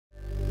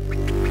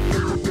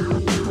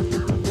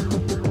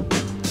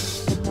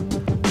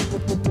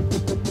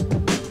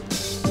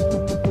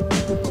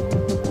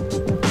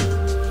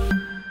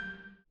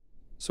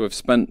So we've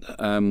spent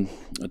a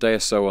day or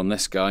so on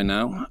this guy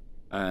now,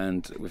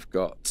 and we've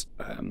got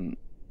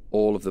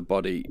all of the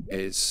body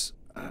is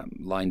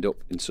lined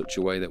up in such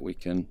a way that we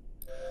can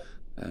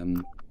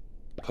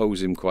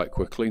pose him quite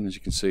quickly. And as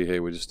you can see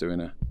here, we're just doing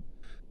a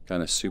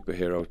kind of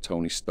superhero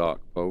Tony Stark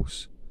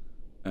pose.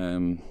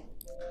 We've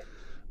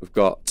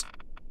got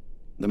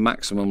the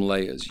maximum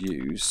layers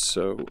used,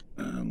 so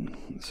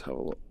let's have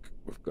a look.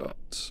 We've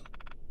got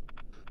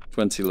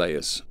 20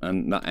 layers,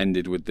 and that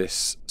ended with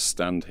this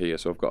stand here,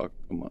 so I've got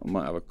I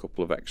might have a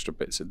couple of extra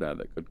bits in there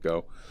that could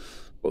go,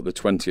 but the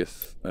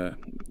 20th the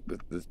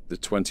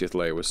 20th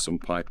layer was some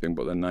piping,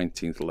 but the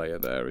 19th layer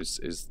there is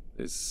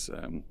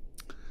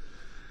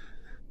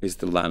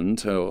the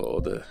land,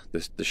 or the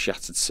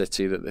shattered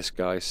city that this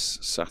guy's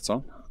sat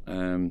on.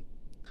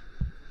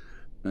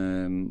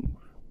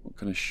 What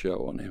can I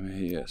show on him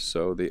here?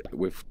 So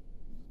we've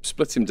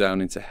split him down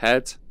into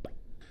head,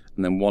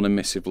 and then one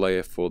emissive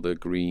layer for the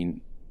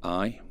green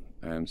eye,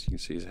 so you can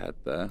see his head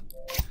there.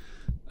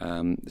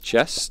 The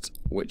chest,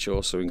 which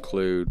also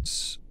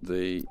includes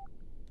the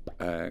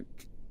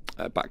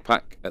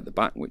backpack at the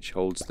back, which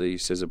holds the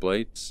scissor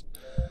blades.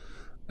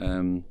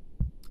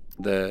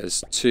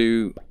 There's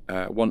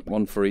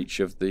one for each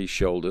of the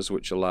shoulders,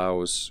 which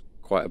allows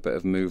quite a bit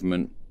of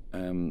movement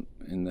in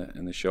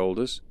the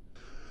shoulders.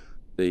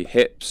 The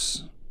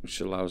hips,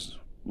 which allows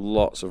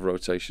lots of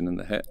rotation in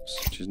the hips,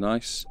 which is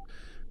nice.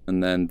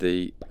 And then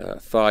the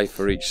thigh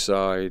for each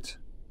side,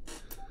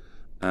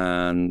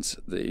 and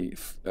the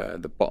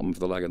bottom of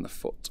the leg and the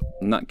foot,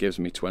 and that gives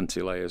me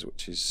 20 layers,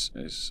 which is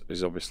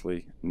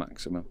obviously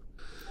maximum.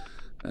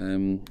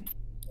 So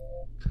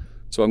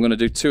I'm going to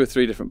do 2 or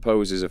 3 different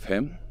poses of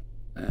him,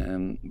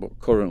 but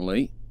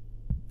currently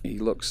he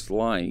looks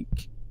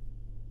like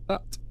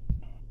that.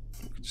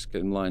 Just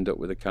get him lined up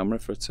with a camera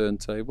for a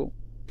turntable.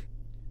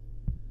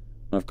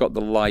 I've got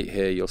the light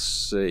here, you'll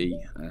see,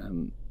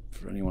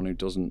 for anyone who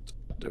doesn't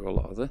do a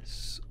lot of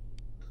this,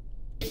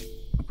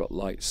 I've got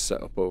lights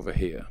set up over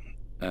here,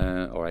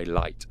 or a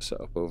light set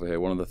up over here.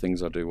 One of the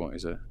things I do want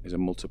is a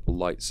multiple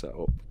light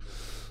setup,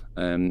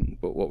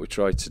 but what we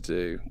try to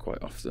do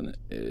quite often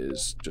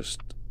is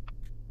just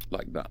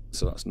like that.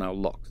 So that's now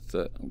locked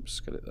the, oops,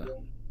 get it there,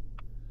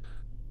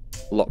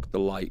 lock the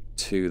light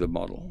to the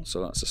model,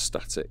 so that's a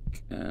static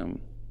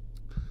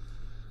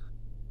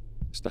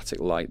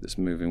light that's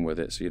moving with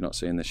it, so you're not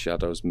seeing the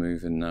shadows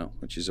moving now,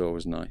 which is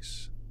always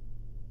nice.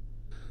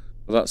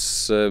 Well,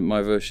 that's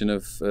my version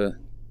of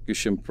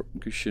Gusion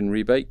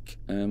Rebake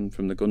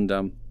from the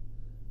Gundam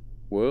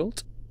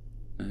world,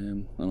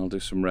 and I'll do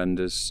some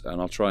renders, and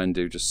I'll try and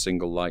do just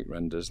single light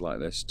renders like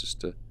this,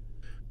 just to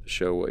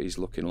show what he's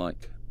looking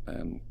like,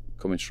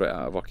 coming straight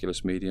out of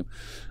Oculus Medium.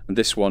 And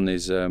this one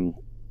is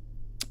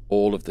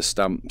all of the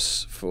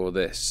stamps for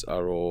this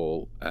are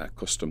all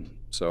custom,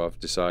 so I've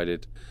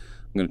decided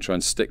I'm going to try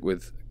and stick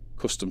with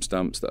custom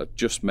stamps that are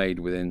just made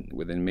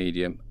within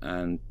Medium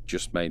and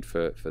just made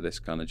for this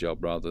kind of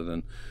job, rather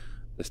than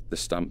the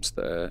stamps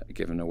that are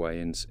given away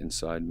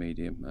inside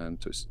Medium.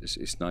 So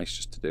it's nice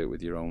just to do it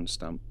with your own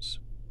stamps.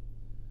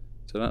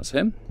 So that's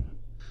him.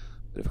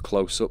 Bit of a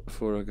close-up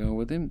before I go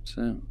with him.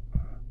 So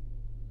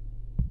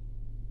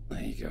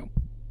there you go.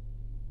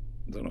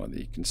 I don't know whether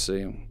you can see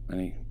him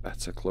any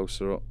better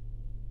closer up.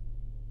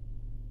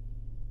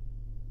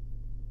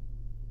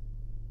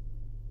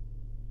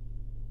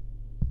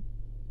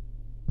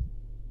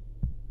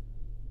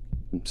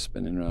 I'm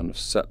spinning around. I've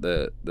set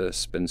the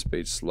spin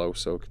speed slow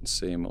so I can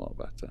see him a lot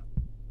better.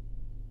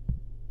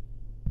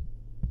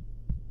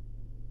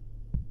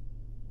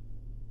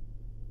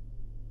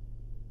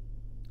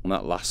 And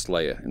that last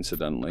layer,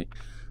 incidentally,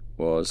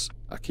 was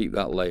I keep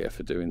that layer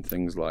for doing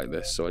things like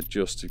this. So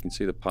you can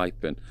see the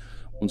piping.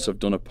 Once I've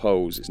done a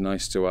pose, it's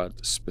nice to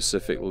add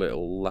specific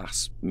little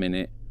last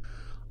minute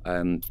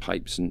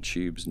pipes and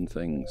tubes and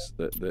things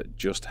that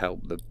just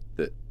help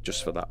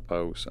just for that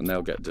pose, and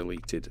they'll get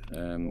deleted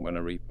when I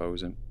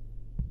repose him.